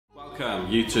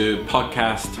Welcome, YouTube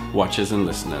podcast watchers and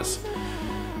listeners.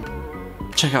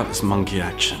 Check out this monkey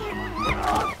action.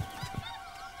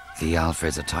 The alpha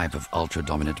is a type of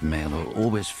ultra-dominant male who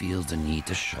always feels the need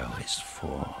to show his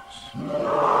force.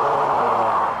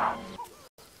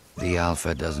 The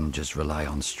alpha doesn't just rely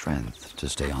on strength to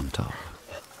stay on top.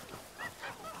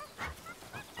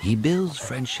 He builds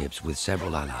friendships with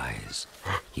several allies.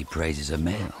 He praises a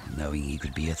male, knowing he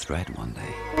could be a threat one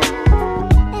day.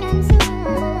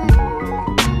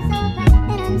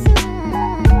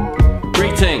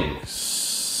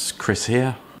 Greetings, Chris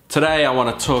here. Today I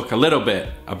want to talk a little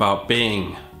bit about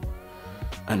being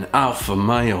an alpha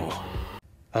male.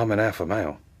 I'm an alpha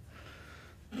male.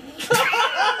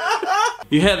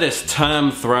 You hear this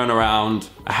term thrown around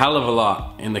a hell of a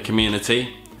lot in the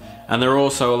community, and there are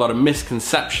also a lot of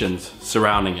misconceptions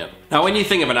surrounding it. Now, when you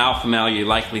think of an alpha male, you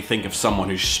likely think of someone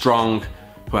who's strong,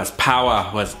 who has power,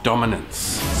 who has dominance.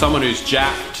 Someone who's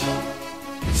jacked,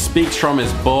 speaks from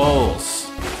his balls,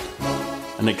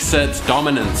 and exerts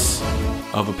dominance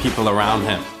over people around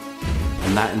him.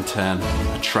 And that in turn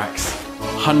attracts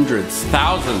hundreds,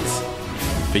 thousands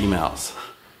of females.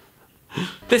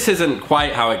 This isn't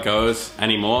quite how it goes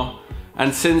anymore.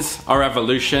 And since our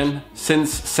evolution,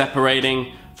 since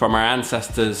separating from our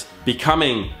ancestors,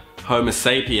 becoming Homo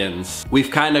sapiens,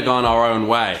 we've kind of gone our own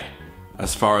way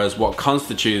as far as what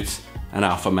constitutes an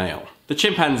alpha male. The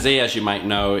chimpanzee, as you might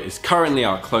know, is currently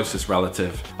our closest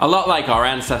relative. A lot like our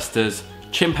ancestors,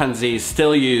 chimpanzees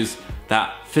still use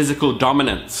that physical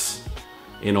dominance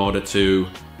in order to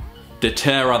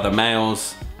deter other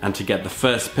males and to get the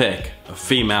first pick of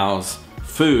females,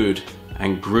 food,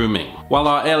 and grooming. While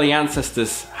our early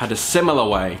ancestors had a similar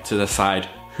way to decide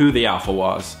who the alpha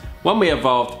was, when we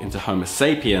evolved into Homo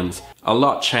sapiens, a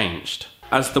lot changed.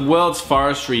 As the world's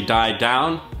forestry died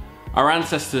down, our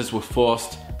ancestors were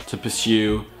forced to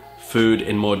pursue food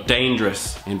in more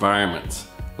dangerous environments,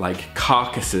 like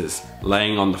carcasses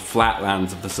laying on the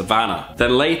flatlands of the savannah,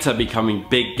 then later becoming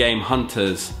big game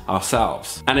hunters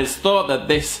ourselves. And it's thought that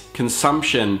this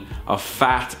consumption of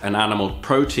fat and animal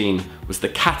protein was the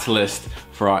catalyst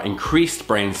for our increased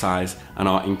brain size and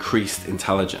our increased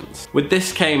intelligence. With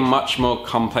this came much more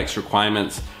complex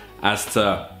requirements as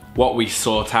to what we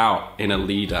sought out in a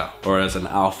leader or as an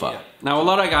alpha. Now, a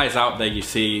lot of guys out there, you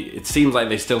see, it seems like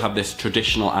they still have this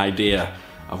traditional idea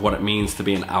of what it means to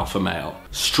be an alpha male.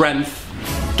 Strength,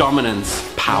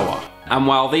 dominance, power. And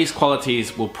while these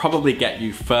qualities will probably get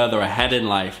you further ahead in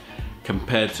life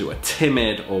compared to a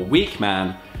timid or weak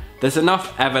man, there's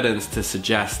enough evidence to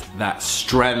suggest that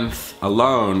strength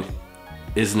alone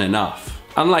isn't enough.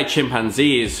 Unlike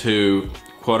chimpanzees who,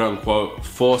 quote unquote,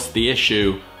 force the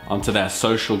issue onto their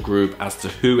social group as to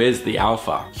who is the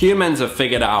alpha, humans have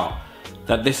figured out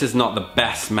that this is not the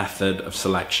best method of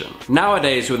selection.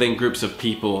 Nowadays, within groups of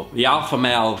people, the alpha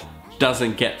male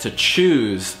doesn't get to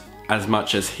choose as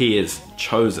much as he is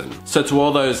chosen. So to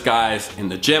all those guys in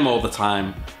the gym all the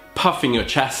time, puffing your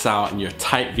chests out in your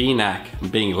tight V-neck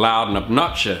and being loud and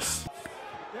obnoxious,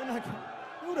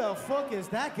 who the fuck is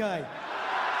that guy?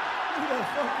 Who the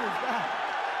fuck is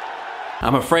that?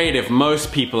 I'm afraid if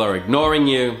most people are ignoring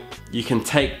you, you can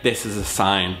take this as a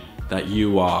sign that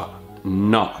you are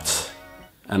not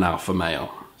an alpha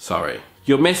male. Sorry.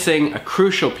 You're missing a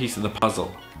crucial piece of the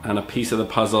puzzle, and a piece of the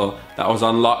puzzle that was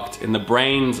unlocked in the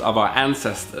brains of our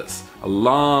ancestors a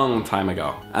long time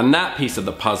ago. And that piece of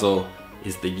the puzzle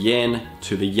is the yin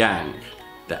to the yang,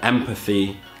 the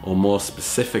empathy, or more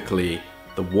specifically,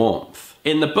 the warmth.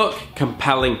 In the book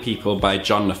Compelling People by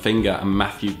John Nafinga and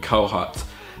Matthew Kohut,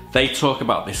 they talk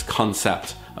about this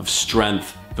concept of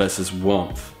strength versus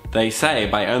warmth. They say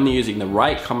by only using the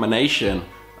right combination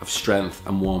of strength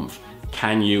and warmth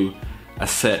can you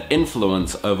assert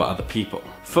influence over other people.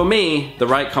 For me, the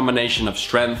right combination of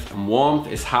strength and warmth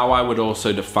is how I would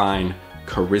also define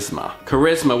charisma.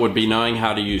 Charisma would be knowing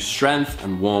how to use strength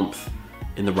and warmth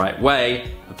in the right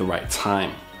way at the right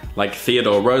time. Like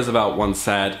Theodore Roosevelt once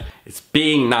said, it's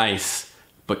being nice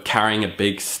but carrying a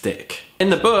big stick. In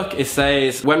the book, it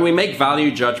says, when we make value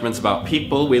judgments about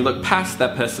people, we look past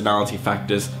their personality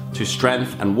factors to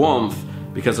strength and warmth,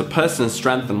 because a person's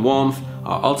strength and warmth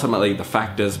are ultimately the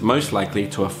factors most likely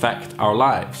to affect our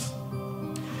lives.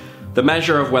 The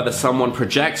measure of whether someone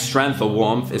projects strength or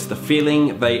warmth is the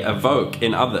feeling they evoke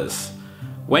in others.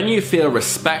 When you feel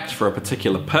respect for a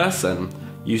particular person,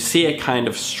 you see a kind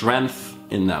of strength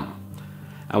in them.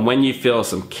 And when you feel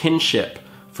some kinship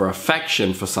for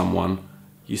affection for someone,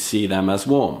 you see them as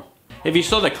warm. If you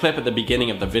saw the clip at the beginning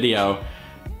of the video,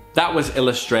 that was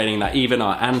illustrating that even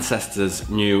our ancestors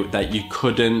knew that you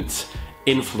couldn't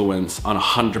influence on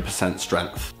 100%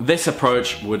 strength. This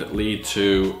approach would lead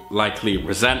to likely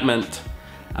resentment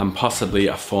and possibly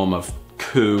a form of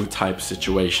coup type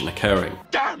situation occurring.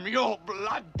 Damn your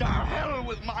blood to hell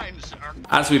with mine, sir.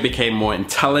 As we became more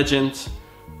intelligent,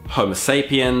 Homo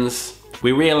sapiens,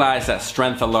 we realized that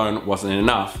strength alone wasn't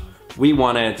enough. We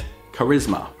wanted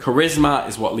charisma. Charisma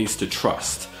is what leads to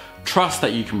trust. Trust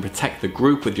that you can protect the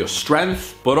group with your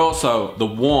strength, but also the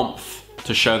warmth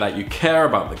to show that you care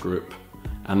about the group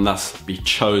and thus be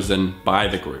chosen by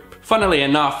the group. Funnily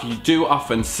enough, you do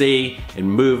often see in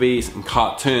movies and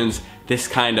cartoons this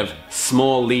kind of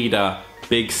small leader,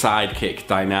 big sidekick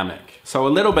dynamic. So a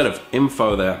little bit of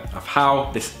info there of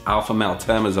how this alpha male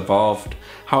term has evolved,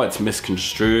 how it's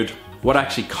misconstrued, what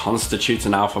actually constitutes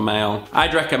an alpha male.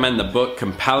 I'd recommend the book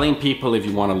Compelling People if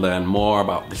you want to learn more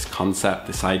about this concept,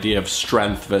 this idea of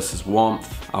strength versus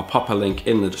warmth. I'll pop a link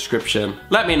in the description.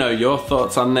 Let me know your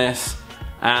thoughts on this,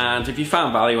 and if you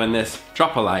found value in this,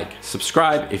 drop a like,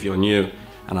 subscribe if you're new,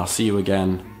 and I'll see you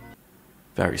again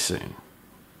very soon.